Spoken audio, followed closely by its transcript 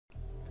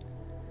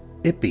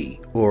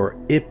Ipi, or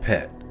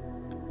Opet,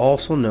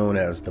 also known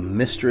as the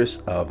mistress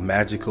of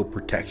magical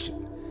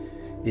protection,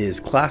 is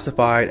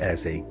classified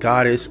as a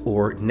goddess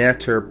or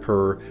neter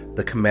per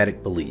the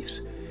Kemetic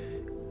beliefs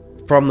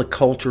from the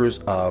cultures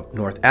of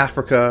North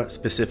Africa,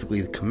 specifically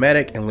the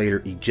Kemetic and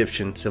later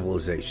Egyptian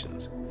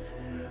civilizations.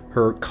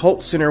 Her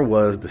cult center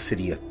was the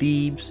city of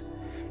Thebes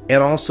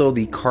and also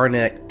the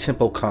Karnak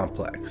temple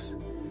complex.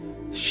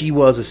 She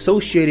was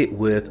associated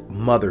with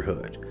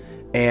motherhood,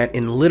 and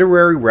in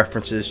literary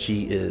references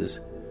she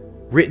is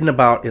written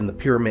about in the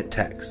pyramid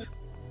texts.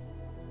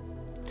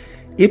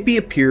 Ipi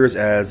appears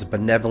as a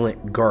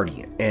benevolent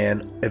guardian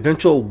and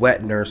eventual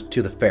wet nurse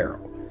to the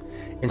pharaoh,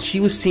 and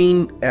she was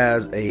seen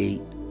as a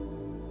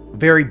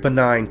very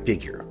benign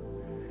figure.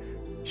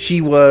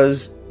 She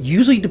was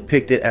usually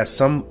depicted as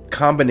some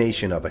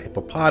combination of a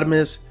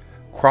hippopotamus,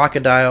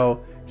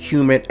 crocodile,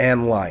 human,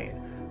 and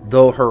lion,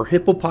 though her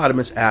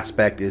hippopotamus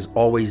aspect is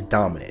always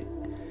dominant.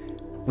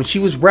 When she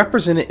was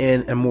represented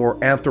in a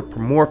more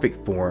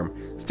anthropomorphic form,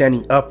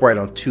 standing upright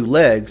on two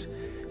legs,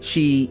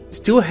 she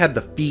still had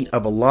the feet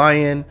of a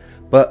lion,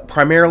 but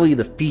primarily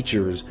the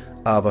features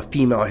of a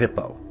female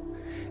hippo.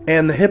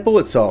 And the hippo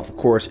itself, of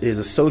course, is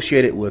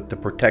associated with the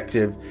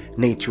protective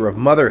nature of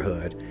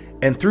motherhood,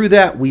 and through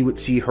that we would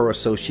see her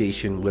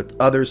association with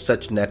other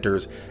such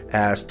neters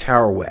as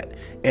Taweret.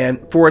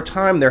 And for a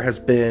time there has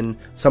been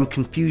some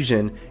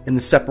confusion in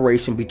the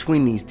separation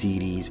between these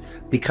deities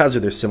because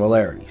of their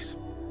similarities.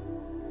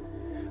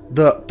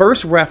 The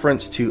first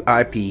reference to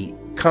IP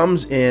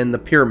comes in the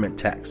pyramid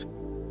text,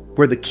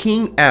 where the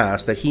king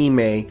asks that he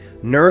may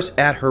nurse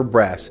at her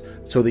breast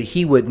so that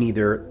he would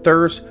neither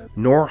thirst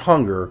nor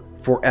hunger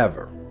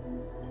forever.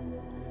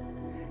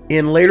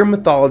 In later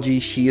mythology,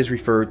 she is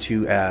referred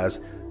to as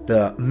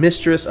the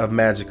mistress of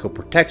magical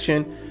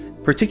protection,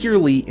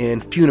 particularly in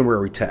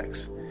funerary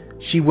texts.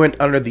 She went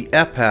under the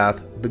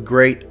epithet the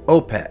Great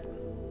Opet.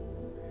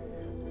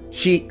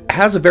 She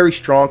has a very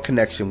strong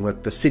connection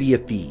with the city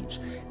of Thebes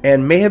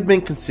and may have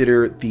been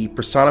considered the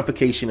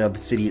personification of the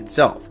city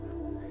itself.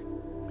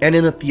 And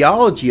in the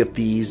theology of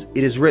Thebes,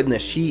 it is written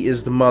that she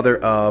is the mother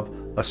of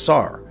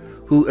Asar,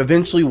 who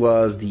eventually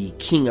was the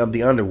king of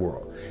the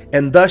underworld,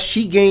 and thus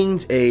she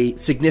gains a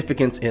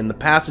significance in the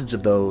passage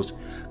of those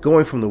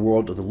going from the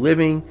world of the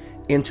living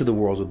into the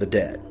world of the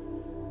dead.